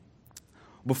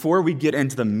Before we get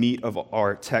into the meat of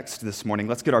our text this morning,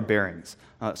 let's get our bearings.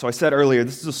 So I said earlier,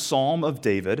 this is a psalm of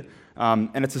David,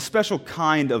 and it's a special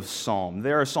kind of psalm.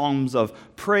 There are psalms of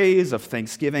praise, of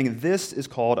thanksgiving. This is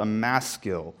called a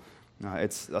maskil.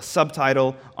 It's a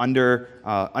subtitle under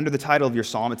the title of your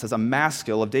psalm. It says a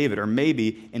maskil of David, or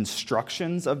maybe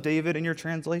instructions of David in your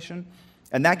translation.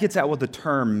 And that gets at what the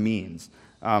term means.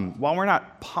 While we're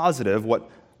not positive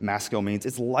what maskil means,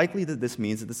 it's likely that this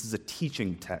means that this is a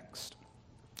teaching text.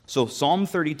 So Psalm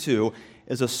 32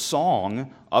 is a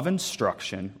song of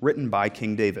instruction written by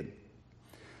King David.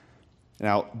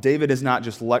 Now, David is not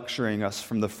just lecturing us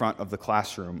from the front of the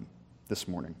classroom this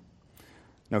morning.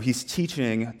 No, he's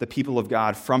teaching the people of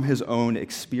God from his own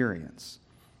experience.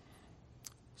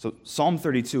 So Psalm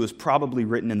 32 is probably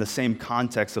written in the same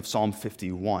context of Psalm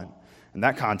 51. And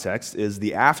that context is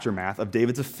the aftermath of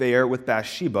David's affair with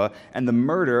Bathsheba and the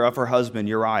murder of her husband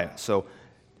Uriah. So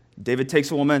David takes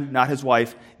a woman, not his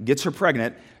wife, gets her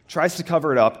pregnant, tries to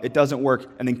cover it up, it doesn't work,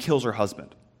 and then kills her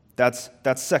husband. That's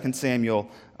 2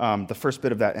 Samuel, the first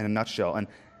bit of that in a nutshell. And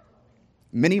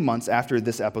many months after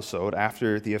this episode,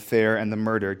 after the affair and the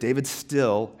murder, David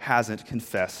still hasn't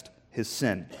confessed his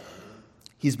sin.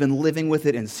 He's been living with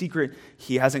it in secret.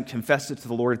 He hasn't confessed it to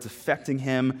the Lord. It's affecting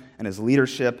him and his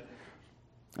leadership.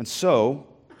 And so,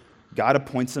 God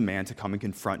appoints a man to come and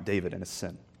confront David in his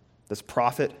sin. This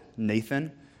prophet,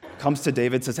 Nathan, comes to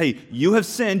David and says, hey, you have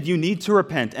sinned, you need to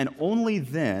repent. And only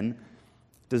then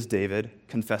does David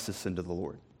confess his sin to the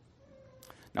Lord.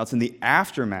 Now, it's in the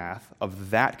aftermath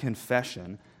of that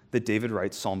confession that David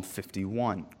writes Psalm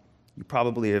 51. You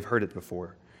probably have heard it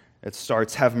before. It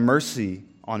starts, have mercy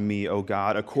on me, O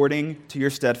God, according to your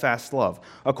steadfast love.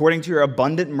 According to your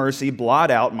abundant mercy,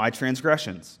 blot out my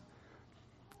transgressions.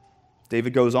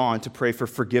 David goes on to pray for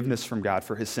forgiveness from God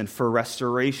for his sin, for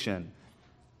restoration,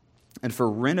 and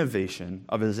for renovation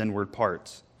of his inward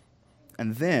parts.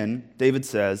 And then David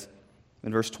says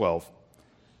in verse 12,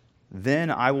 then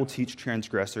I will teach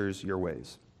transgressors your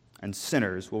ways, and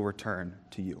sinners will return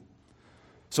to you.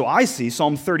 So I see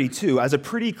Psalm 32 as a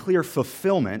pretty clear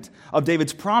fulfillment of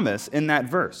David's promise in that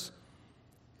verse.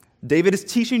 David is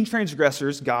teaching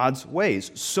transgressors God's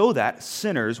ways so that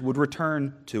sinners would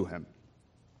return to him.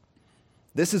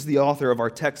 This is the author of our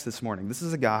text this morning. This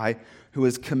is a guy who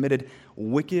has committed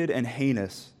wicked and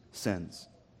heinous sins.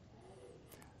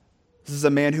 This is a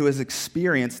man who has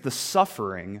experienced the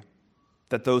suffering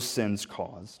that those sins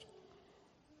caused.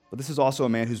 But this is also a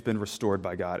man who's been restored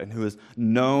by God and who has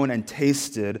known and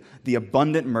tasted the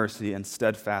abundant mercy and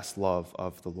steadfast love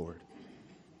of the Lord.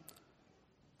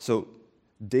 So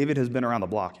David has been around the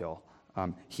block, y'all.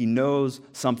 He knows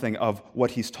something of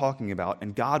what he's talking about,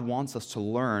 and God wants us to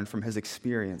learn from his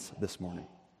experience this morning.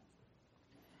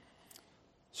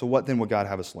 So what then would God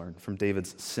have us learn from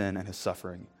David's sin and his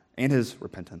suffering and his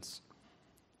repentance?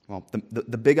 Well,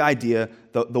 the big idea,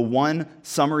 the one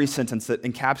summary sentence that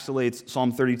encapsulates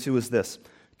Psalm 32 is this: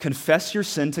 confess your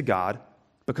sin to God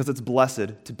because it's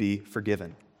blessed to be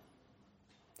forgiven.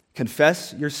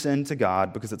 Confess your sin to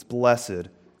God because it's blessed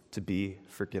to be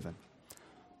forgiven.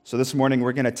 So this morning,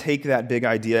 we're going to take that big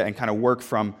idea and kind of work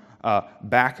from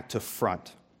back to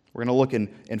front. We're going to look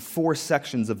in four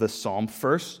sections of this psalm.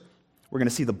 First, we're going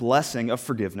to see the blessing of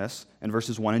forgiveness in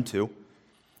verses 1 and 2.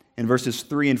 In verses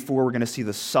 3 and 4, we're going to see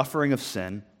the suffering of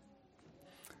sin.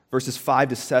 Verses 5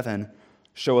 to 7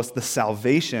 show us the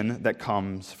salvation that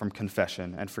comes from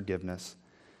confession and forgiveness.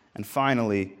 And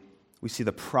finally, we see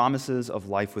the promises of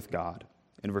life with God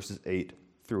in verses 8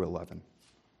 through 11.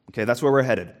 Okay, that's where we're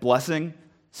headed. Blessing,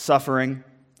 suffering,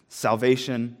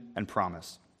 salvation, and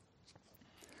promise.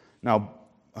 Now,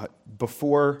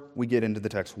 before we get into the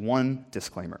text, one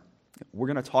disclaimer. We're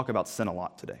going to talk about sin a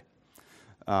lot today.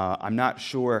 I'm not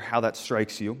sure how that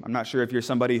strikes you. I'm not sure if you're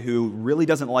somebody who really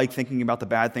doesn't like thinking about the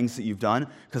bad things that you've done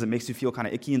because it makes you feel kind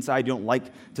of icky inside. You don't like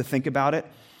to think about it.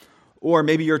 Or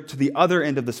maybe you're to the other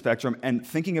end of the spectrum and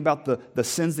thinking about the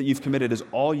sins that you've committed is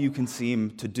all you can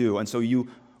seem to do. And so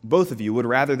both of you would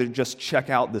rather than just check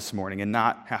out this morning and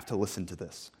not have to listen to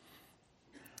this.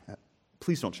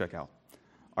 Please don't check out.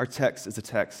 Our text is a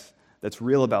text that's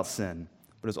real about sin,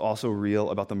 but is also real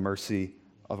about the mercy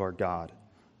of our God.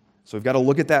 So we've got to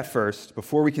look at that first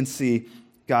before we can see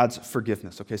God's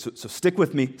forgiveness. Okay, so stick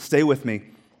with me, stay with me.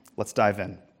 Let's dive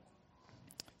in.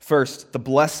 First, the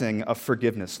blessing of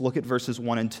forgiveness. Look at verses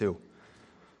 1 and 2.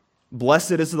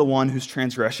 Blessed is the one whose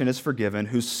transgression is forgiven,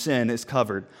 whose sin is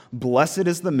covered. Blessed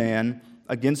is the man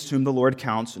against whom the Lord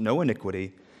counts no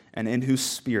iniquity, and in whose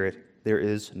spirit there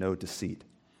is no deceit.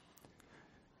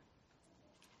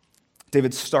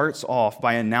 David starts off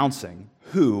by announcing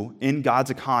who, in God's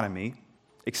economy,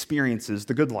 experiences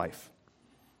the good life.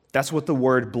 That's what the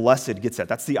word blessed gets at.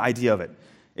 That's the idea of it.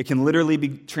 It can literally be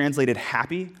translated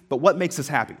happy, but what makes us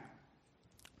happy?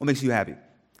 What makes you happy?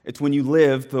 It's when you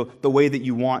live the way that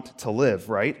you want to live,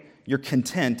 right? You're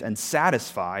content and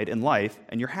satisfied in life,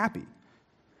 and you're happy.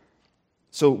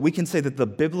 So we can say that the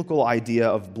biblical idea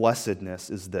of blessedness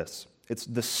is this. It's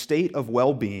the state of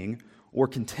well-being or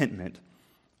contentment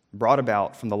brought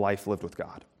about from the life lived with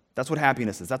God. That's what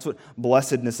happiness is. That's what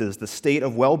blessedness is, the state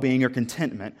of well-being or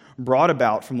contentment brought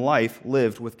about from life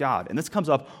lived with God. And this comes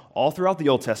up all throughout the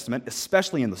Old Testament,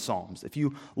 especially in the Psalms. If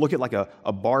you look at like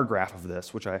a bar graph of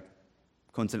this, which I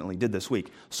coincidentally did this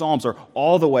week, Psalms are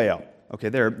all the way up. Okay,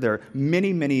 there are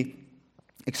many, many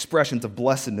expressions of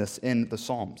blessedness in the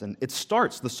Psalms. And the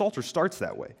Psalter starts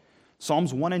that way.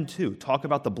 Psalms 1 and 2 talk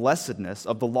about the blessedness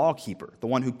of the lawkeeper, the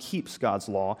one who keeps God's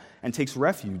law and takes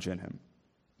refuge in him.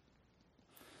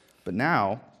 But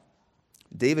now,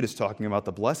 David is talking about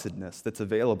the blessedness that's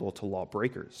available to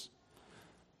lawbreakers.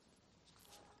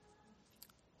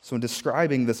 So in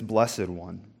describing this blessed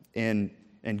one in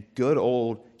good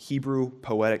old Hebrew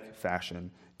poetic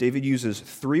fashion, David uses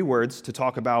 3 words to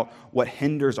talk about what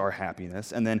hinders our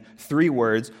happiness, and then 3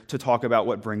 words to talk about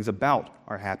what brings about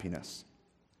our happiness.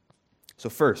 So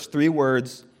first, 3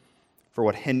 words for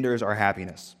what hinders our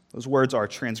happiness. Those words are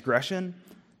transgression,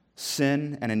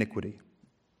 sin, and iniquity.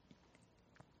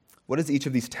 What does each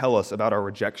of these tell us about our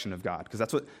rejection of God? Because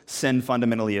that's what sin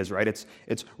fundamentally is, right?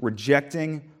 It's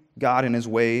rejecting God and his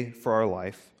way for our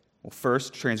life. Well,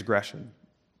 first, transgression.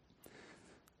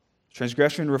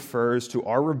 Transgression refers to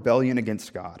our rebellion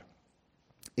against God.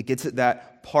 It gets at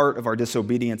that part of our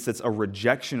disobedience that's a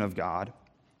rejection of God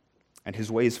and his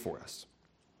ways for us.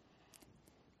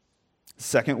 The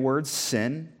second word,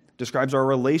 sin, describes our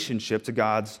relationship to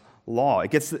God's law. It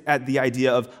gets at the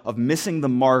idea of missing the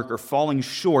mark or falling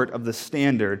short of the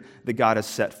standard that God has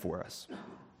set for us.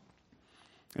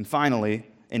 And finally,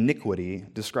 iniquity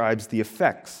describes the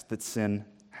effects that sin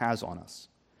has on us.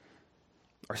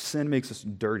 Our sin makes us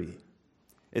dirty.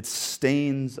 It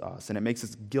stains us, and it makes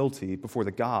us guilty before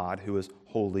the God who is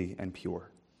holy and pure.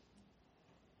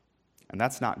 And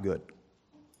that's not good.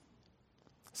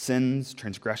 Sins,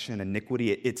 transgression,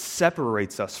 iniquity, it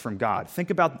separates us from God. Think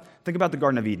about the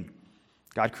Garden of Eden.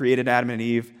 God created Adam and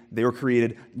Eve. They were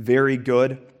created very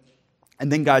good.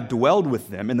 And then God dwelled with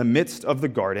them in the midst of the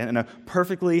garden in a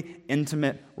perfectly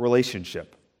intimate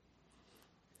relationship.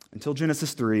 Until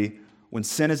Genesis 3, when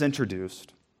sin is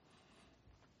introduced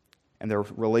and their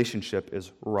relationship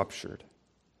is ruptured.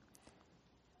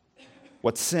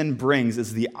 What sin brings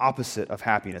is the opposite of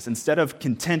happiness. Instead of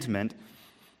contentment,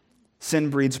 sin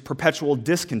breeds perpetual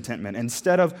discontentment.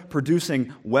 Instead of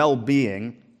producing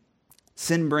well-being,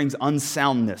 sin brings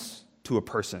unsoundness to a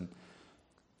person.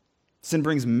 Sin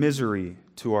brings misery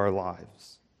to our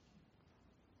lives.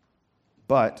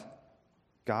 But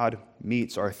God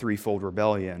meets our threefold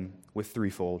rebellion with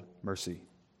threefold mercy.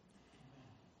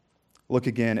 Look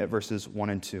again at verses 1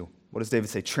 and 2. What does David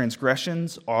say?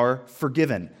 Transgressions are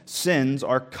forgiven. Sins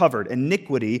are covered.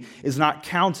 Iniquity is not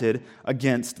counted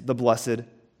against the blessed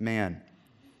man.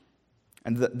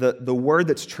 And the word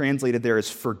that's translated there is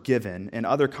forgiven. In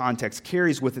other contexts,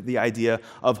 carries with it the idea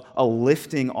of a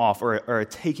lifting off or a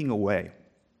taking away.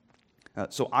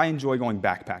 So I enjoy going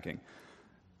backpacking.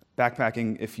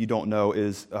 Backpacking, if you don't know,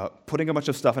 is putting a bunch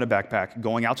of stuff in a backpack,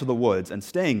 going out to the woods, and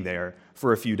staying there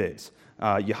for a few days.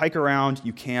 You hike around,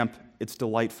 you camp, it's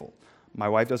delightful. My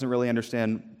wife doesn't really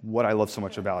understand what I love so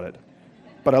much about it,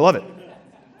 but I love it.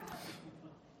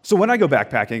 So when I go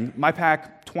backpacking, I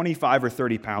pack 25 or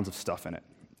 30 pounds of stuff in it.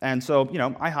 And so,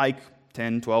 I hike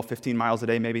 10, 12, 15 miles a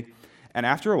day maybe. And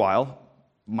after a while,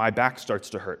 my back starts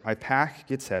to hurt. My pack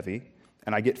gets heavy,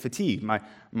 and I get fatigued.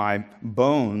 My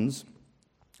bones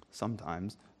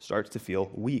sometimes start to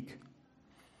feel weak.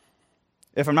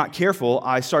 If I'm not careful,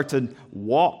 I start to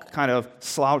walk kind of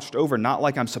slouched over, not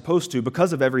like I'm supposed to,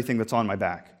 because of everything that's on my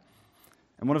back.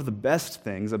 And one of the best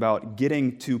things about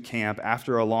getting to camp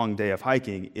after a long day of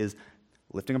hiking is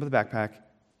lifting up the backpack,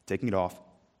 taking it off,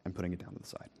 and putting it down to the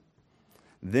side.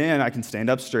 Then I can stand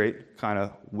up straight, kind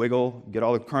of wiggle, get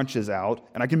all the crunches out,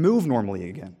 and I can move normally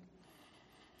again.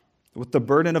 With the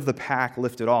burden of the pack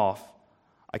lifted off,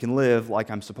 I can live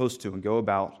like I'm supposed to and go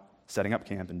about setting up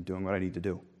camp and doing what I need to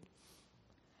do.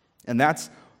 And that's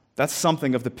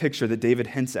something of the picture that David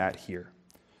hints at here.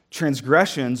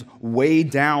 Transgressions weigh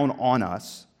down on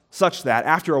us such that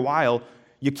after a while,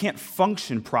 you can't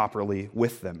function properly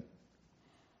with them.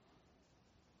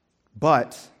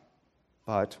 But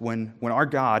when our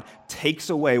God takes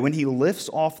away, when he lifts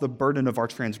off the burden of our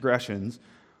transgressions,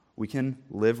 we can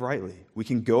live rightly. We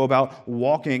can go about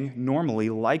walking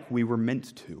normally like we were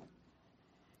meant to.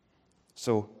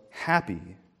 So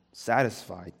happy,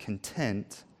 satisfied,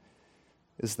 content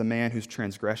is the man whose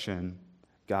transgression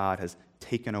God has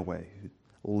taken away,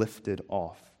 lifted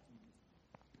off.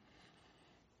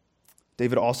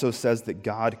 David also says that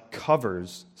God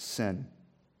covers sin.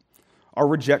 Our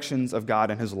rejections of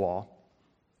God and his law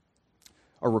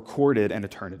are recorded in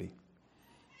eternity.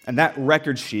 And that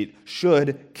record sheet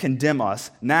should condemn us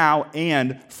now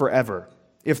and forever.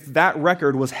 If that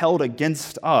record was held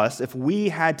against us, if we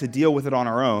had to deal with it on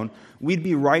our own, we'd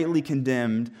be rightly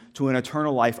condemned to an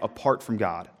eternal life apart from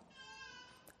God.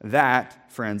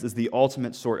 That, friends, is the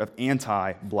ultimate sort of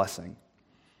anti-blessing.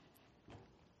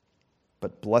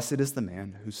 But blessed is the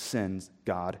man whose sins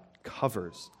God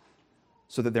covers,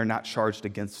 so that they're not charged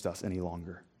against us any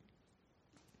longer.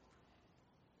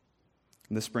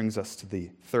 And this brings us to the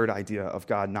third idea of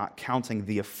God not counting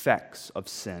the effects of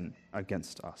sin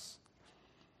against us.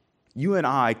 You and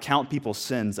I count people's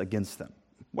sins against them.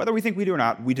 Whether we think we do or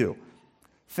not, we do.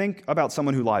 Think about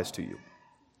someone who lies to you.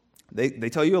 They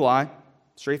tell you a lie,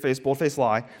 straight-faced, bold-faced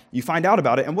lie. You find out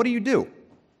about it, and what do?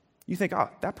 You think,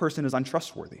 that person is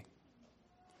untrustworthy.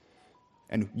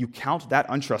 And you count that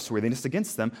untrustworthiness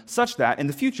against them such that in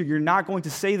the future you're not going to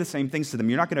say the same things to them.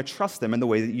 You're not going to trust them in the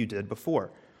way that you did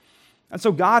before. And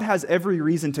so God has every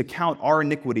reason to count our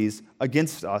iniquities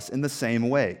against us in the same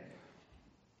way.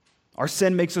 Our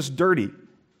sin makes us dirty.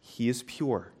 He is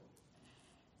pure.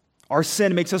 Our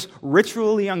sin makes us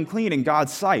ritually unclean in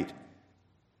God's sight.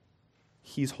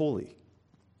 He's holy.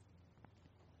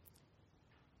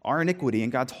 Our iniquity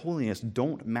and God's holiness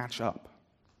don't match up.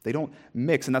 They don't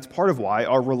mix, and that's part of why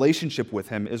our relationship with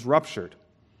him is ruptured.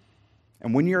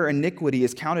 And when your iniquity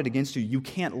is counted against you, you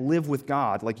can't live with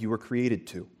God like you were created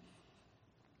to.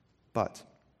 But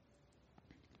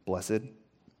blessed,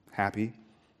 happy,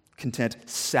 content,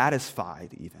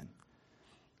 satisfied even,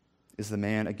 is the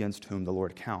man against whom the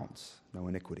Lord counts no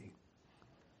iniquity.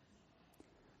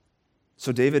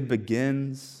 So David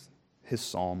begins his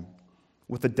psalm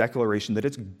with a declaration that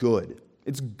it's good.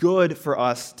 It's good for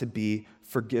us to be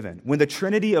forgiven. When the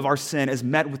trinity of our sin is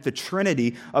met with the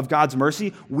trinity of God's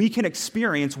mercy, we can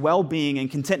experience well-being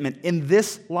and contentment in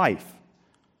this life.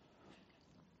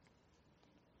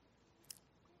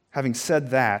 Having said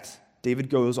that, David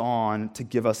goes on to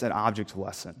give us an object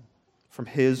lesson from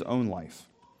his own life.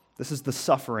 This is the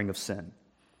suffering of sin.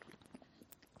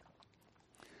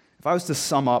 If I was to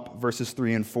sum up verses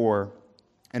 3 and 4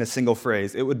 in a single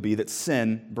phrase, it would be that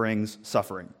sin brings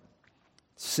suffering.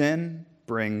 Sin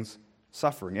brings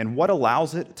suffering. And what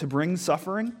allows it to bring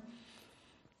suffering?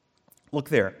 Look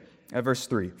there at verse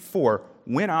 3. For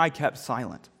when I kept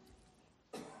silent.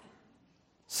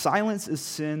 Silence is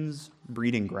sin's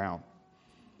breeding ground.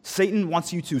 Satan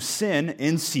wants you to sin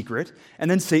in secret, and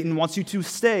then Satan wants you to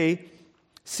stay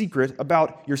secret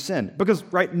about your sin. Because,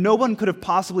 right, no one could have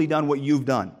possibly done what you've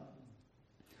done.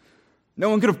 No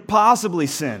one could have possibly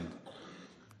sinned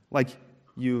like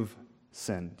you've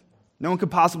sinned. No one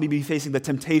could possibly be facing the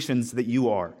temptations that you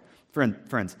are.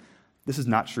 Friends, this is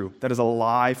not true. That is a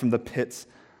lie from the pits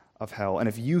of hell. And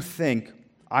if you think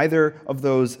either of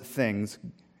those things,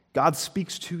 God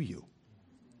speaks to you.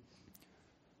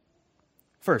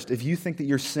 First, if you think that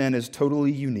your sin is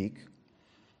totally unique,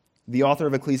 the author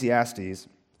of Ecclesiastes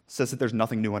says that there's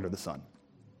nothing new under the sun.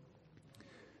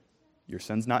 Your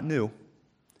sin's not new.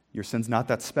 Your sin's not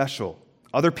that special.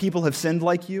 Other people have sinned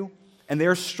like you, and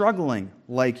they're struggling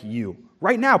like you.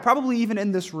 Right now, probably even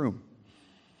in this room.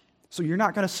 So you're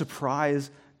not going to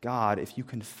surprise God if you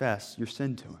confess your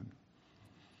sin to him.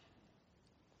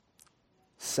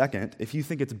 Second, if you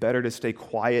think it's better to stay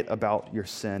quiet about your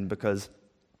sin because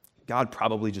God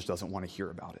probably just doesn't want to hear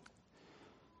about it.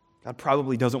 God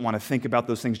probably doesn't want to think about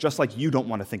those things just like you don't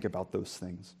want to think about those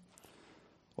things.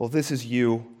 Well, if this is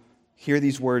you, hear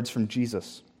these words from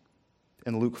Jesus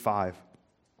in Luke 5.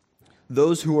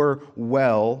 Those who are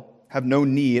well have no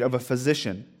need of a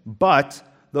physician, but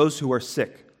those who are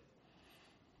sick.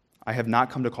 I have not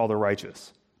come to call the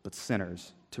righteous, but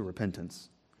sinners to repentance.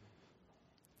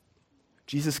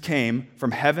 Jesus came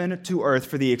from heaven to earth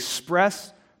for the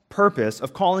express purpose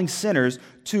of calling sinners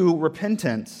to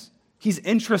repentance. He's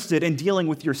interested in dealing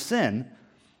with your sin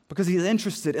because he's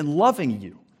interested in loving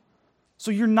you.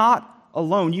 So you're not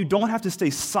alone. You don't have to stay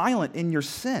silent in your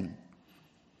sin.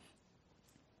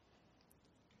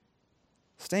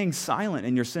 Staying silent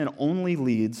in your sin only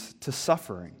leads to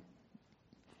suffering.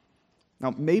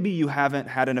 Now, maybe you haven't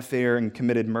had an affair and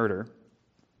committed murder,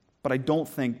 but I don't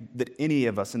think that any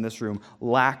of us in this room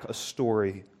lack a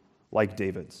story like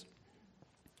David's.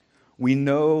 We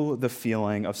know the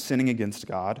feeling of sinning against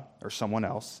God or someone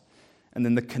else, and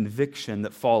then the conviction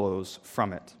that follows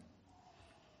from it.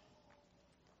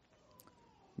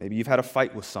 Maybe you've had a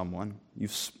fight with someone,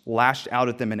 you've lashed out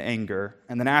at them in anger,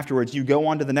 and then afterwards you go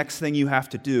on to the next thing you have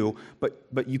to do,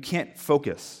 but you can't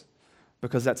focus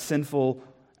because that sinful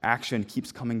action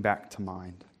keeps coming back to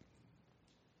mind.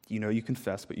 You know you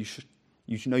confess, but you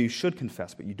should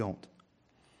confess, but you don't.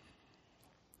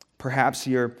 Perhaps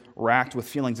you're racked with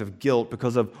feelings of guilt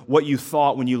because of what you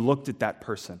thought when you looked at that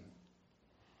person.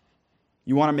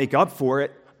 You want to make up for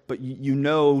it, but you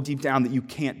know deep down that you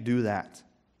can't do that.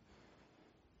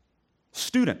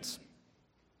 Students,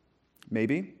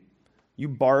 maybe you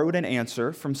borrowed an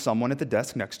answer from someone at the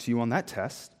desk next to you on that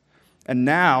test, and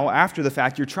now, after the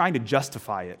fact, you're trying to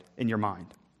justify it in your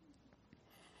mind.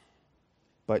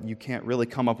 But you can't really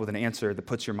come up with an answer that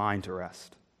puts your mind to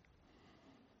rest.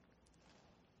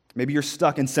 Maybe you're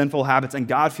stuck in sinful habits, and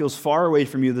God feels far away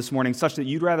from you this morning, such that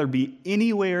you'd rather be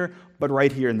anywhere but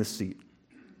right here in this seat.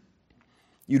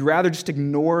 You'd rather just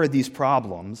ignore these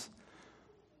problems.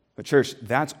 But church,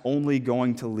 that's only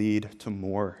going to lead to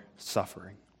more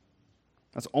suffering.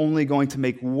 That's only going to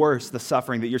make worse the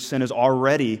suffering that your sin is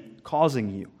already causing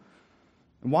you.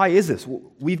 And why is this?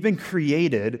 We've been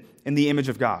created in the image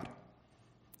of God.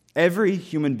 Every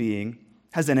human being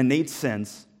has an innate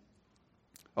sense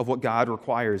of what God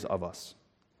requires of us.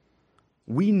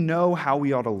 We know how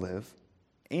we ought to live,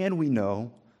 and we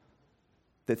know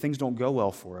that things don't go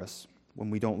well for us when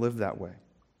we don't live that way.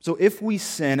 So if we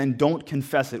sin and don't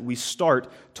confess it, we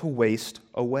start to waste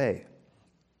away.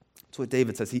 That's what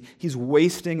David says. He's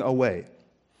wasting away.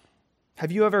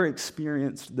 Have you ever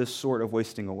experienced this sort of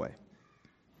wasting away?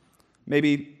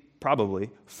 Maybe, probably,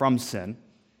 from sin.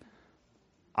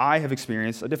 I have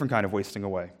experienced a different kind of wasting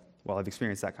away. Well, I've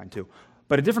experienced that kind too.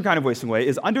 But a different kind of wasting away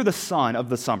is under the sun of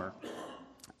the summer.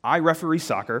 I referee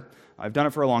soccer. I've done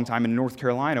it for a long time in North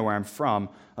Carolina, where I'm from.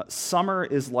 Summer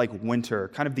is like winter,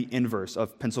 kind of the inverse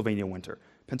of Pennsylvania winter.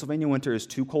 Pennsylvania winter is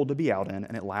too cold to be out in,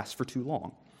 and it lasts for too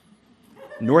long.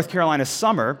 North Carolina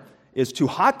summer is too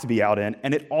hot to be out in,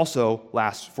 and it also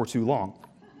lasts for too long.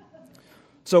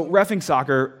 So reffing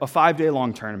soccer, a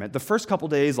 5-day-long tournament. The first couple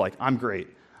days, I'm great.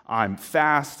 I'm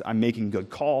fast. I'm making good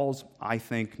calls. I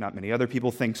think. Not many other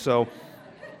people think so.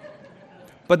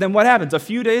 But then what happens? A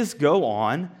few days go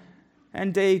on,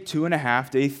 and day 2.5,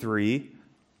 day 3,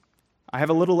 I have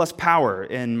a little less power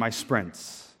in my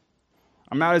sprints.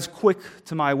 I'm not as quick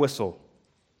to my whistle.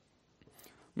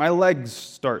 My legs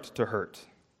start to hurt.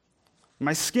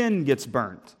 My skin gets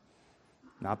burnt.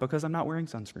 Not because I'm not wearing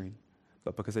sunscreen,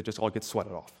 but because it just all gets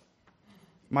sweated off.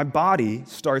 My body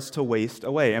starts to waste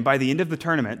away. And by the end of the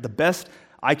tournament, the best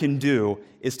I can do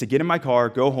is to get in my car,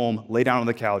 go home, lay down on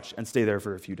the couch, and stay there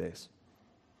for a few days.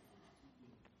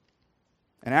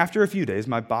 And after a few days,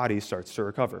 my body starts to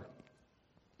recover.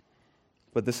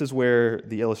 But this is where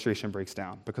the illustration breaks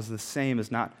down, because the same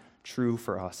is not true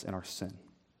for us in our sin.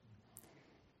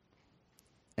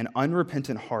 An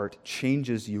unrepentant heart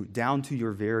changes you down to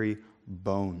your very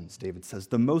bones, David says.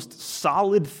 The most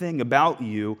solid thing about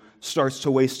you starts to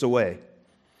waste away.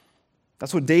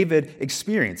 That's what David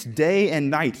experienced. Day and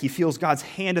night, he feels God's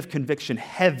hand of conviction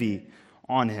heavy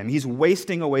on him. He's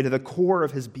wasting away to the core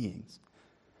of his beings.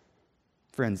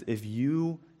 Friends, if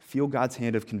you feel God's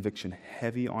hand of conviction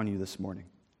heavy on you this morning,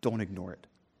 don't ignore it.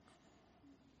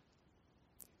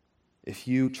 If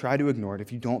you try to ignore it,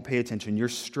 if you don't pay attention, your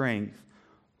strength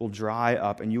will dry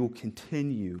up and you will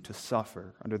continue to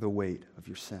suffer under the weight of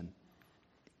your sin.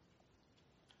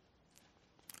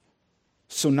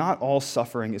 So not all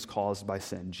suffering is caused by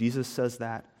sin. Jesus says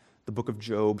that. The book of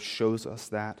Job shows us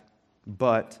that.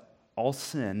 But all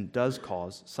sin does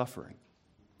cause suffering.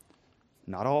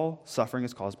 Not all suffering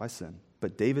is caused by sin,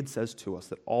 but David says to us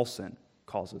that all sin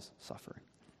causes suffering.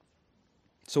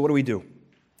 So what do we do?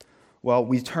 Well,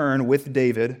 we turn with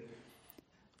David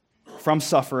from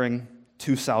suffering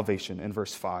to salvation in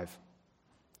verse 5.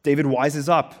 David wises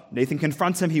up. Nathan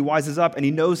confronts him, he wises up, and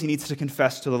he knows he needs to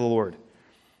confess to the Lord.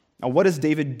 Now, what does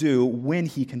David do when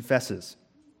he confesses?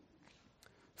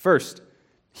 First,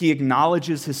 he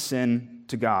acknowledges his sin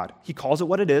to God. He calls it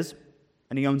what it is,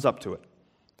 and he owns up to it.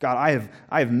 God,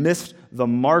 I have missed the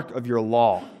mark of your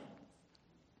law.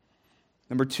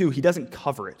 Number 2, he doesn't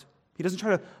cover it. He doesn't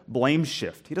try to blame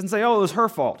shift. He doesn't say, oh, it was her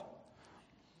fault.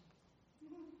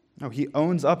 No, he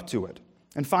owns up to it.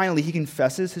 And finally, he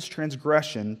confesses his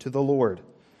transgression to the Lord.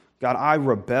 God, I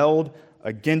rebelled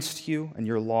against you and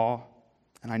your law,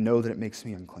 and I know that it makes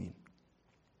me unclean.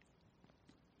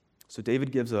 So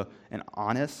David gives an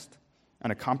honest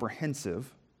and a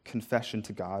comprehensive confession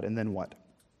to God, and then what?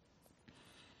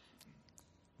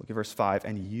 Look at verse 5,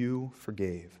 and you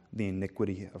forgave the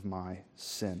iniquity of my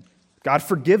sin. God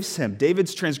forgives him.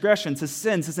 David's transgressions, his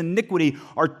sins, his iniquity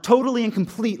are totally and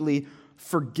completely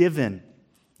forgiven.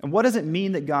 And what does it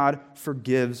mean that God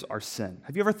forgives our sin?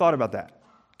 Have you ever thought about that?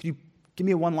 Could you give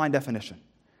me a one-line definition?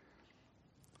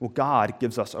 Well, God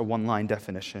gives us a one-line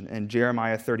definition in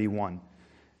Jeremiah 31.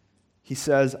 He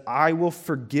says, I will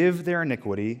forgive their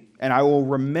iniquity, and I will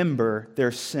remember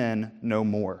their sin no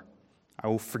more. I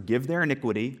will forgive their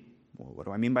iniquity. Well, what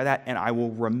do I mean by that? And I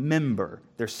will remember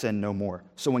their sin no more.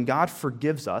 So when God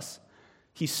forgives us,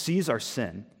 he sees our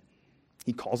sin.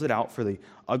 He calls it out for the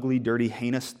ugly, dirty,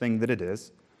 heinous thing that it is.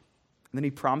 And then he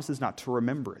promises not to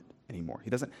remember it anymore. He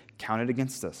doesn't count it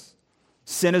against us.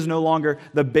 Sin is no longer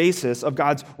the basis of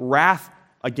God's wrath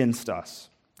against us.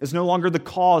 It's no longer the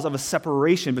cause of a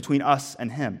separation between us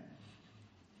and him.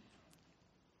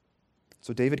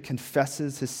 So David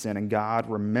confesses his sin, and God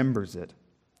remembers it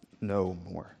no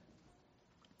more.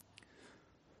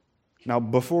 Now,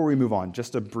 before we move on,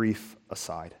 just a brief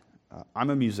aside. I'm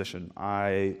a musician.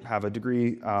 I have a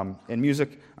degree in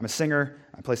music. I'm a singer.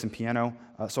 I play some piano.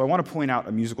 So I want to point out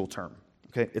a musical term.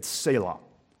 Okay, it's Selah.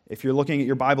 If you're looking at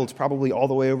your Bible, it's probably all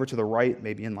the way over to the right,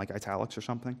 maybe in like italics or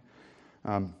something.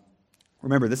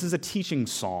 Remember, this is a teaching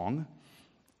song,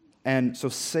 and so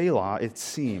Selah, it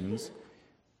seems,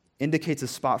 indicates a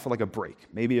spot for like a break,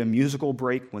 maybe a musical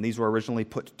break when these were originally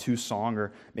put to song,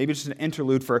 or maybe just an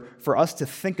interlude for us to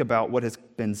think about what has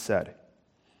been said.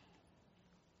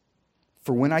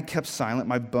 For when I kept silent,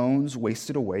 my bones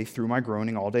wasted away through my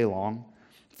groaning all day long.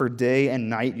 For day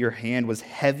and night your hand was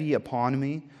heavy upon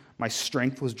me. My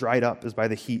strength was dried up as by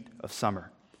the heat of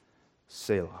summer.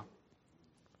 Selah.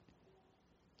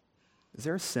 Is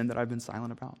there a sin that I've been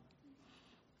silent about?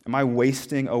 Am I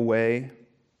wasting away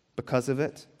because of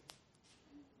it?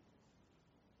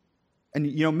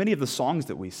 And many of the songs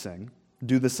that we sing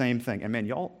do the same thing. And man,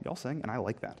 y'all sing, and I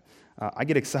like that. I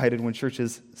get excited when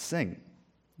churches sing.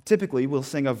 Typically, we'll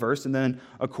sing a verse and then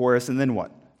a chorus, and then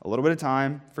what? A little bit of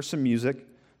time for some music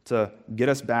to get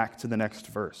us back to the next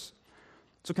verse.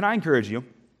 So can I encourage you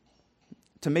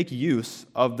to make use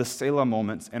of the Selah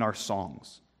moments in our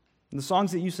songs? In the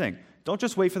songs that you sing, don't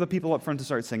just wait for the people up front to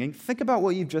start singing. Think about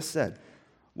what you've just said.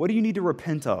 What do you need to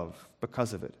repent of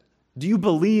because of it? Do you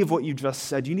believe what you just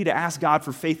said? Do you need to ask God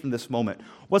for faith in this moment?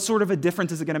 What sort of a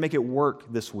difference is it going to make it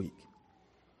work this week?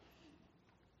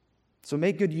 So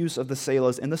make good use of the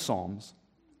Selahs in the Psalms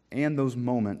and those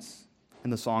moments in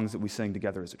the songs that we sing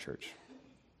together as a church.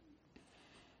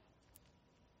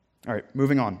 All right,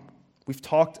 moving on. We've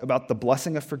talked about the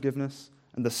blessing of forgiveness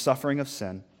and the suffering of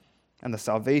sin and the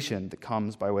salvation that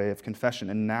comes by way of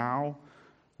confession. And now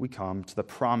we come to the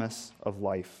promise of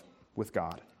life with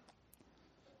God.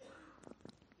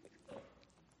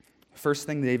 First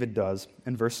thing David does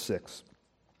in verse 6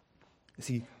 is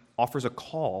he offers a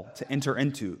call to enter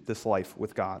into this life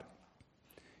with God.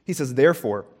 He says,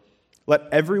 therefore, let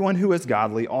everyone who is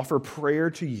godly offer prayer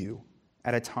to you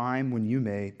at a time when you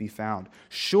may be found.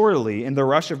 Surely in the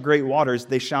rush of great waters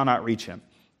they shall not reach him.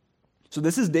 So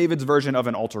this is David's version of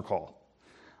an altar call.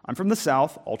 I'm from the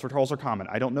South. Altar calls are common.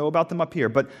 I don't know about them up here.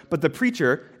 But the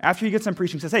preacher, after he gets done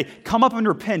preaching, says, hey, come up and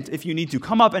repent if you need to.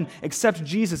 Come up and accept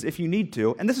Jesus if you need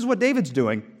to. And this is what David's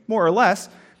doing, more or less.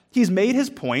 He's made his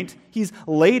point. He's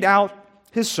laid out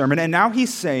his sermon. And now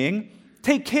he's saying,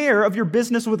 take care of your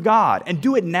business with God and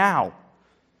do it now.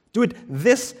 Do it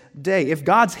this day. If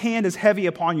God's hand is heavy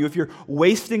upon you, if you're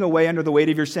wasting away under the weight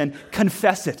of your sin,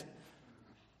 confess it.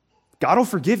 God will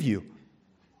forgive you.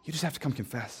 You just have to come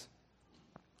confess.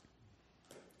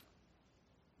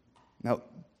 Now,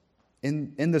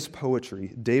 in this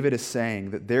poetry, David is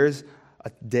saying that there's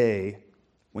a day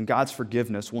when God's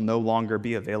forgiveness will no longer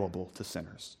be available to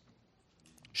sinners.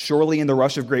 Surely in the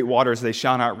rush of great waters they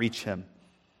shall not reach him.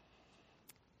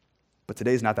 But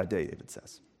today's not that day, David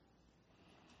says.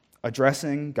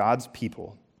 Addressing God's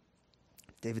people,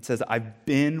 David says, I've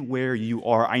been where you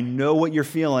are. I know what you're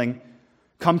feeling.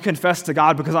 Come confess to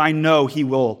God because I know he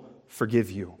will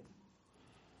forgive you.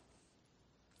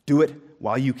 Do it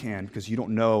while you can because you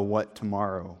don't know what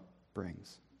tomorrow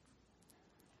brings.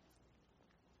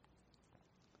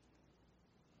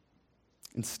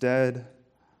 Instead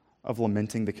of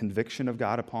lamenting the conviction of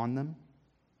God upon them,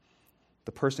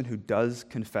 the person who does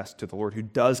confess to the Lord, who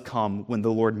does come when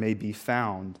the Lord may be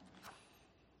found,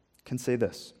 can say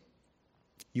this: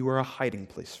 you are a hiding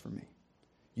place for me.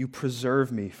 You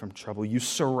preserve me from trouble. You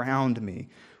surround me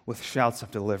with shouts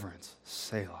of deliverance.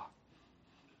 Selah.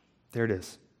 There it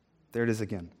is. There it is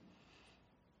again.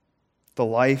 The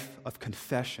life of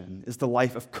confession is the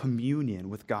life of communion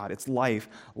with God. It's life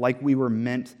like we were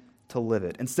meant to live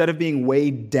it. Instead of being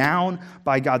weighed down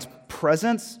by God's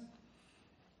presence,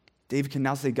 David can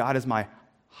now say, God is my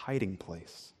hiding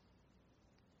place.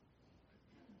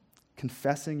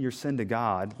 Confessing your sin to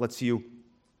God lets you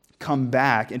come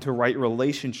back into right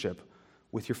relationship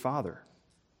with your Father.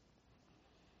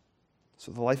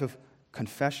 So the life of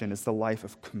confession is the life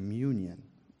of communion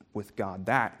with God.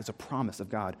 That is a promise of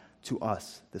God to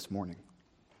us this morning.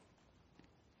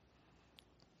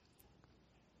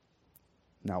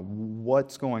 Now,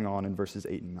 what's going on in verses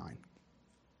 8 and 9?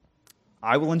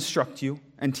 I will instruct you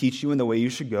and teach you in the way you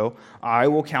should go. I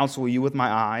will counsel you with my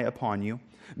eye upon you.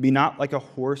 Be not like a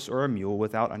horse or a mule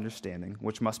without understanding,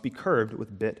 which must be curbed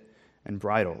with bit and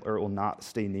bridle, or it will not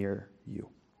stay near you.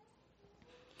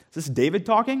 Is this David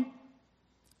talking?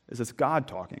 Is this God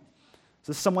talking? Is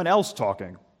this someone else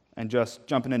talking and just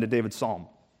jumping into David's psalm?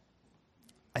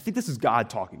 I think this is God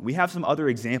talking. We have some other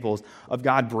examples of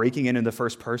God breaking into the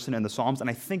first person in the Psalms, and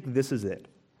I think this is it.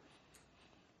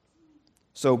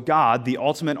 So God, the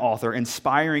ultimate author,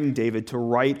 inspiring David to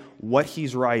write what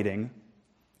he's writing,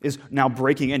 is now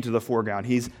breaking into the foreground.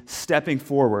 He's stepping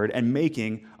forward and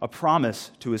making a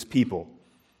promise to his people.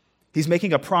 He's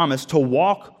making a promise to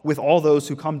walk with all those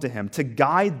who come to him, to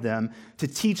guide them, to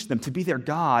teach them, to be their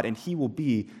God, and he will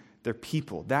be their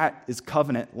people. That is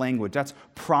covenant language. That's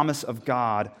promise of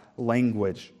God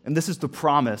language. And this is the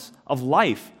promise of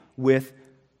life with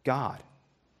God.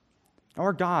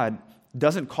 Our God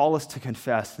doesn't call us to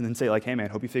confess and then say, like, hey man,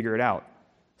 hope you figure it out.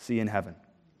 See you in heaven.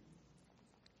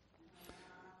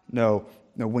 No,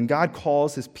 when God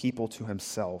calls his people to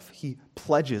himself, he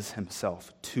pledges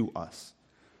himself to us.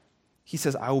 He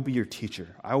says, I will be your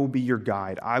teacher. I will be your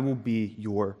guide. I will be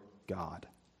your God.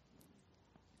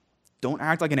 Don't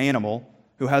act like an animal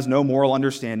who has no moral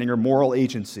understanding or moral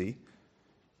agency.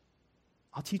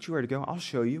 I'll teach you where to go. I'll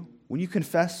show you. When you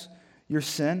confess your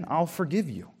sin, I'll forgive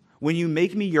you. When you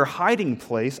make me your hiding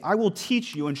place, I will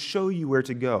teach you and show you where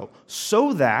to go,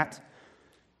 so that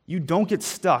you don't get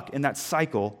stuck in that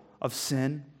cycle of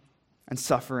sin and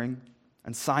suffering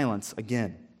and silence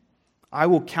again. I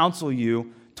will counsel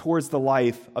you towards the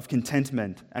life of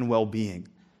contentment and well-being.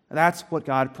 And that's what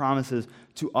God promises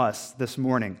to us this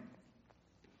morning.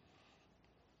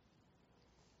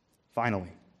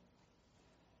 Finally,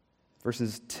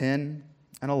 verses 10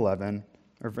 and 11,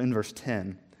 or in verse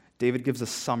 10, David gives a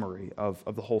summary of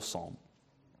the whole psalm.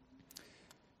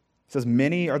 He says,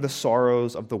 many are the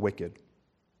sorrows of the wicked.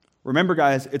 Remember,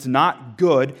 guys, it's not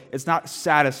good, it's not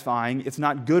satisfying, it's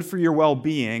not good for your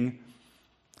well-being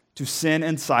to sin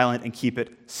in silent and keep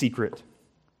it secret.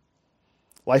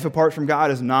 Life apart from God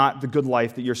is not the good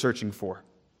life that you're searching for.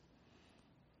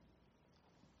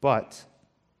 But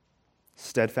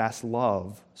steadfast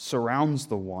love surrounds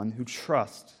the one who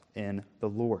trusts in the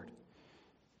Lord.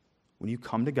 When you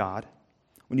come to God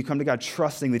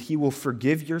trusting that he will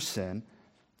forgive your sin,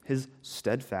 his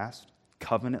steadfast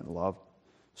covenant love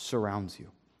surrounds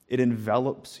you. It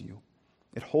envelops you.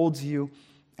 It holds you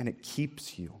and it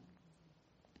keeps you.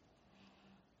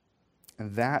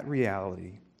 And that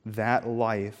reality, that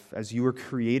life, as you were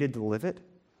created to live it,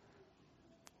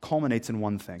 culminates in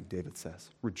one thing, David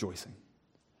says, rejoicing.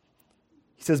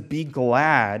 He says, be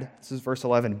glad, this is verse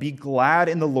 11, be glad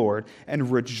in the Lord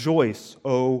and rejoice,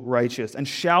 O righteous, and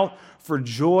shout for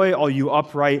joy, all you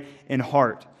upright in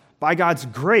heart. By God's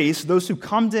grace, those who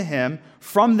come to him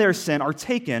from their sin are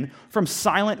taken from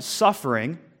silent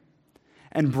suffering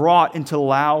and brought into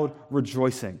loud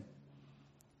rejoicing.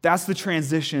 That's the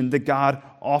transition that God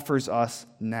offers us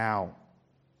now.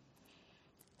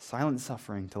 Silent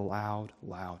suffering to loud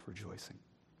rejoicing.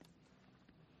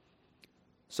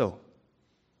 So,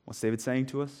 what's David saying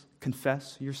to us?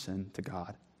 Confess your sin to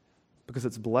God, because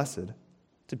it's blessed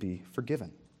to be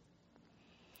forgiven.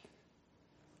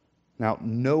 Now,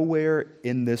 nowhere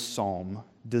in this psalm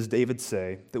does David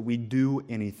say that we do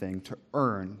anything to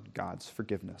earn God's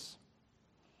forgiveness.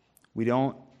 We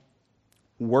don't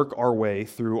work our way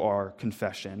through our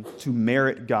confession to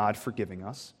merit God forgiving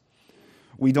us.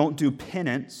 We don't do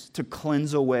penance to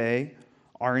cleanse away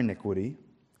our iniquity.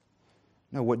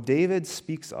 No, what David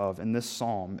speaks of in this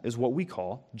psalm is what we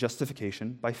call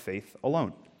justification by faith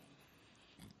alone.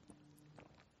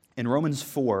 In Romans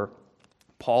 4,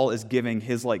 Paul is giving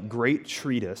his great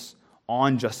treatise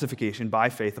on justification by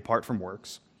faith apart from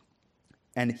works.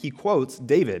 And he quotes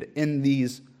David in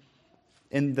this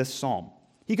psalm.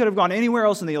 He could have gone anywhere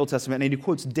else in the Old Testament, and he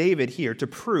quotes David here to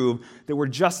prove that we're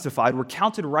justified, we're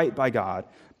counted right by God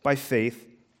by faith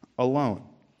alone.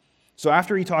 So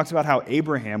after he talks about how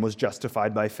Abraham was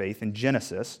justified by faith in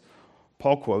Genesis,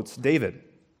 Paul quotes David.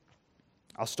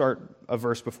 I'll start a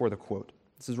verse before the quote.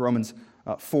 This is Romans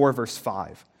 4, verse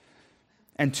 5.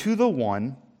 And to the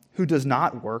one who does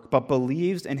not work, but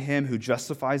believes in him who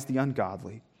justifies the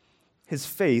ungodly, his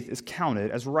faith is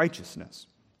counted as righteousness.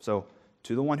 So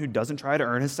to the one who doesn't try to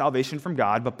earn his salvation from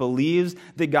God, but believes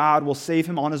that God will save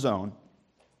him on his own,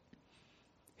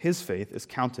 his faith is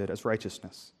counted as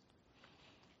righteousness.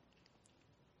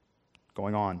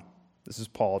 Going on, this is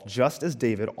Paul, just as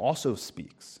David also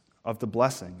speaks of the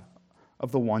blessing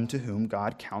of the one to whom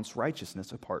God counts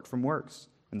righteousness apart from works.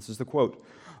 And this is the quote,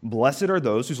 "Blessed are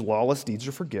those whose lawless deeds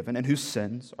are forgiven and whose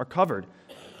sins are covered.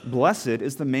 Blessed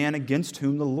is the man against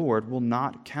whom the Lord will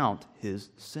not count his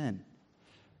sin."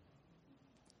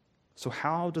 So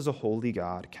how does a holy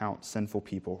God count sinful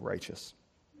people righteous?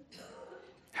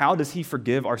 How does he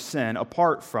forgive our sin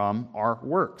apart from our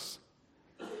works?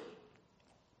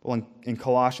 Well, in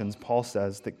Colossians, Paul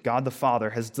says that God the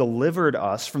Father has delivered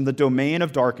us from the domain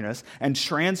of darkness and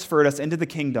transferred us into the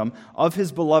kingdom of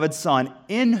his beloved Son,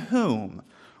 in whom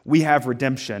we have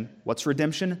redemption. What's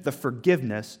redemption? The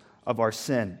forgiveness of our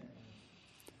sin.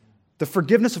 The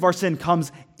forgiveness of our sin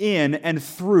comes in and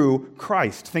through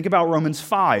Christ. Think about Romans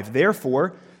 5.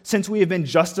 Therefore, since we have been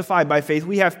justified by faith,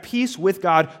 we have peace with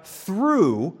God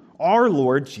through our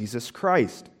Lord Jesus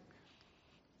Christ.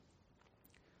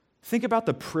 Think about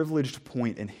the privileged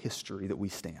point in history that we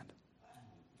stand.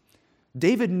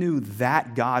 David knew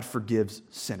that God forgives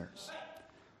sinners.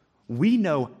 We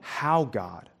know how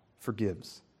God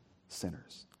forgives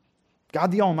sinners.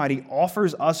 God the Almighty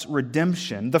offers us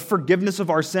redemption, the forgiveness of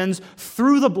our sins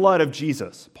through the blood of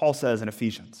Jesus, Paul says in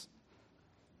Ephesians.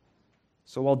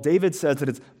 So while David says that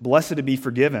it's blessed to be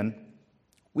forgiven,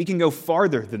 we can go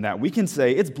farther than that. We can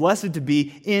say it's blessed to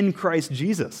be in Christ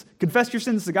Jesus. Confess your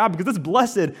sins to God because it's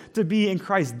blessed to be in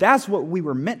Christ. That's what we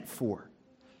were meant for.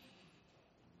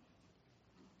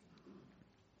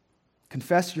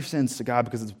 Confess your sins to God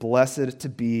because it's blessed to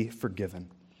be forgiven.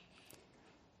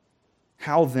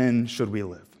 How then should we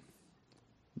live?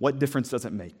 What difference does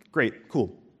it make? Great,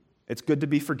 cool. It's good to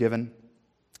be forgiven.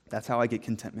 That's how I get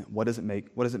contentment. What does it make?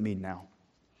 What does it mean now?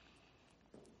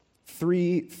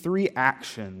 Three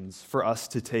actions for us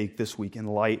to take this week in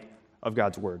light of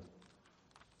God's word.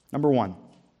 Number one,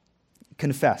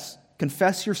 confess.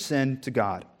 Confess your sin to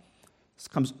God. This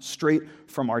comes straight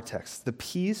from our text. The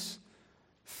peace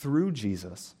through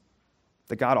Jesus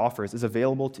that God offers is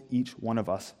available to each one of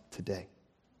us today.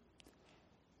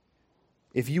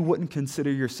 If you wouldn't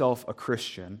consider yourself a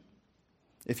Christian,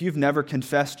 if you've never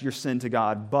confessed your sin to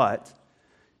God, but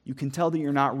you can tell that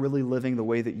you're not really living the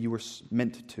way that you were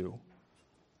meant to,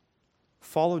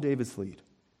 follow David's lead.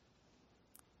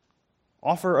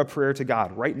 Offer a prayer to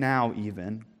God right now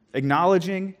even,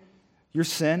 acknowledging your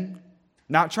sin,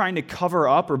 not trying to cover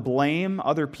up or blame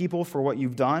other people for what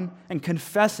you've done, and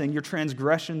confessing your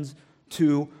transgressions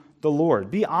to the Lord.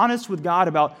 Be honest with God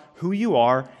about who you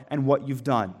are and what you've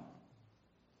done.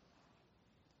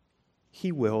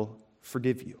 He will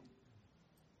forgive you.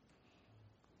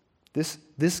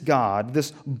 This God,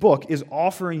 this book, is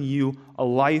offering you a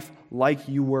life like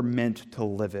you were meant to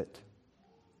live it.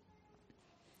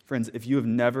 Friends, if you have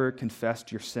never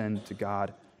confessed your sin to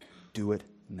God, do it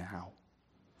now,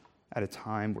 at a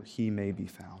time where He may be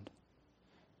found.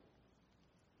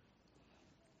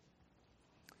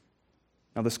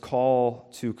 Now, this call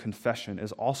to confession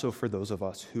is also for those of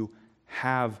us who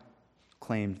have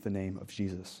claimed the name of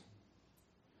Jesus.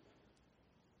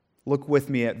 Look with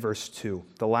me at verse 2,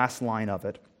 the last line of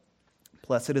it.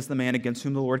 Blessed is the man against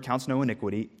whom the Lord counts no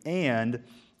iniquity, and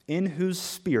in whose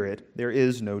spirit there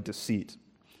is no deceit.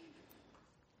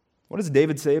 What does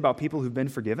David say about people who've been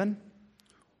forgiven?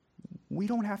 We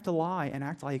don't have to lie and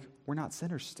act like we're not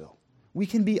sinners still. We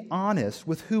can be honest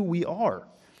with who we are.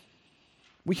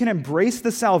 We can embrace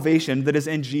the salvation that is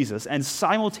in Jesus and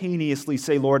simultaneously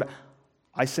say, Lord,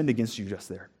 I sinned against you just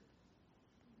there.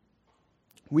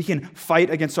 We can fight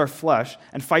against our flesh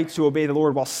and fight to obey the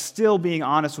Lord while still being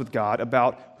honest with God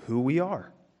about who we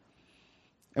are.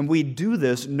 And we do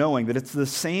this knowing that it's the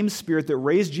same Spirit that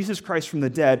raised Jesus Christ from the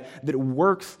dead that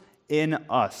works in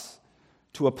us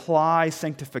to apply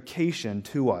sanctification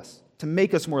to us, to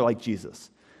make us more like Jesus.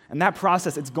 And that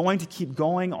process, it's going to keep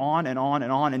going on and on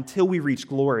and on until we reach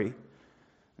glory.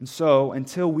 And so,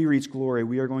 until we reach glory,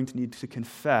 we are going to need to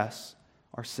confess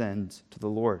our sins to the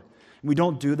Lord. We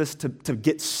don't do this to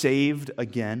get saved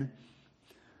again.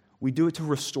 We do it to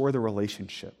restore the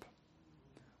relationship.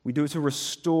 We do it to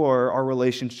restore our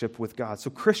relationship with God. So,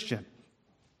 Christian,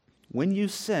 when you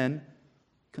sin,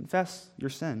 confess your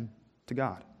sin to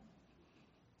God,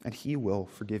 and He will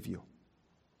forgive you.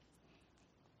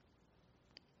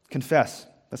 Confess.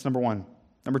 That's number one.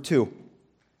 Number two,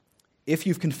 if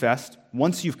you've confessed,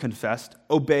 once you've confessed,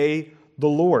 obey the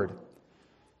Lord.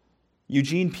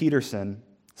 Eugene Peterson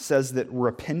says that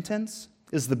repentance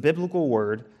is the biblical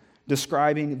word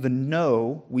describing the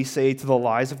no we say to the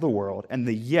lies of the world and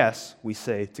the yes we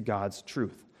say to God's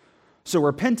truth. So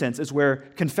repentance is where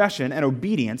confession and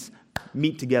obedience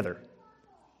meet together.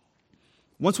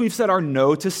 Once we've said our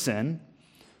no to sin,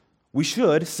 we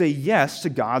should say yes to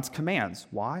God's commands.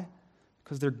 Why?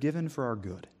 Because they're given for our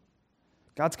good.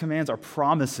 God's commands are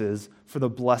promises for the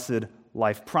blessed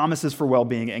life, promises for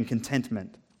well-being and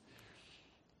contentment.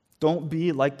 Don't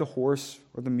be like the horse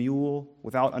or the mule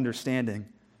without understanding.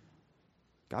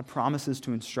 God promises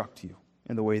to instruct you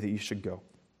in the way that you should go.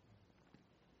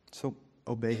 So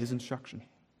obey his instruction.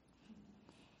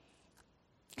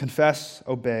 Confess,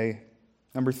 obey.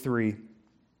 Number 3,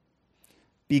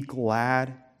 be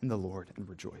glad in the Lord and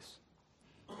rejoice.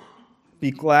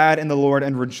 Be glad in the Lord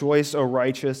and rejoice, O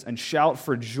righteous, and shout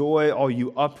for joy, all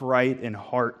you upright in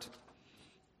heart.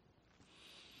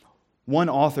 One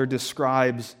author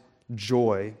describes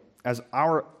joy as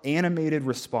our animated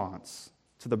response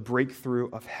to the breakthrough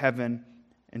of heaven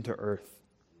into earth.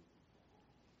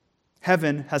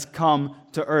 Heaven has come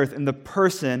to earth in the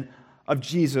person of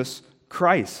Jesus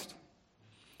Christ.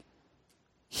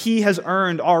 He has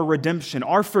earned our redemption.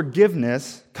 Our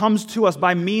forgiveness comes to us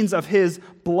by means of his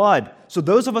blood. So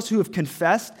those of us who have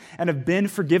confessed and have been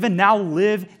forgiven now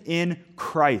live in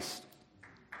Christ.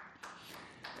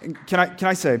 Can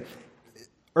I say,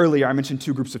 earlier I mentioned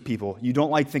 2 groups of people. You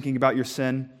don't like thinking about your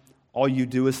sin. All you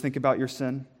do is think about your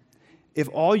sin. If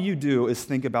all you do is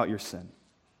think about your sin,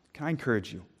 can I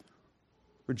encourage you?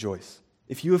 Rejoice.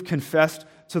 If you have confessed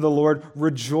to the Lord,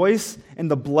 rejoice in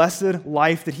the blessed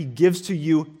life that he gives to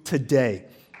you today.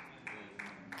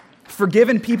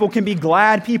 Forgiven people can be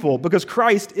glad people because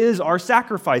Christ is our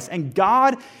sacrifice and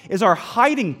God is our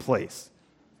hiding place.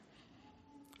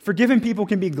 Forgiven people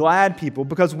can be glad people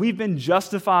because we've been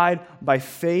justified by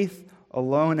faith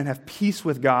alone and have peace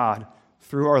with God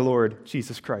through our Lord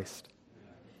Jesus Christ.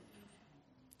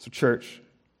 So church,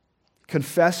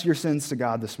 confess your sins to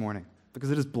God this morning because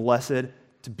it is blessed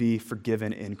to be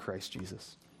forgiven in Christ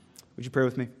Jesus. Would you pray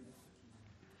with me?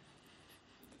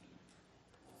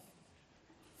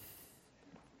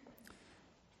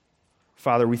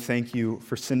 Father, we thank you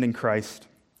for sending Christ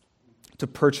to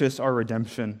purchase our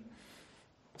redemption.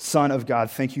 Son of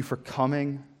God, thank you for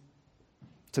coming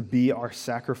to be our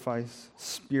sacrifice.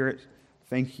 Spirit,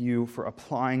 thank you for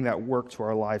applying that work to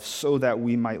our lives so that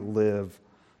we might live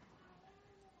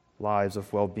lives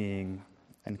of well-being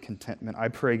and contentment. I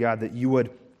pray, God, that you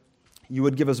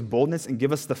would give us boldness and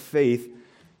give us the faith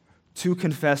to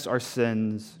confess our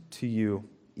sins to you,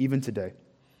 even today.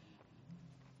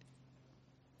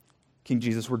 King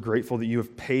Jesus, we're grateful that you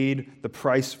have paid the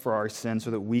price for our sins so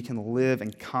that we can live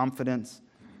in confidence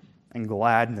and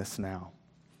gladness now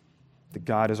that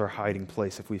God is our hiding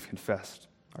place if we've confessed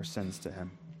our sins to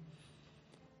him.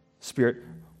 Spirit,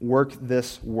 work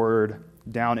this word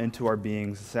down into our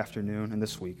beings this afternoon and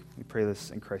this week. We pray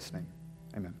this in Christ's name.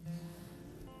 Amen.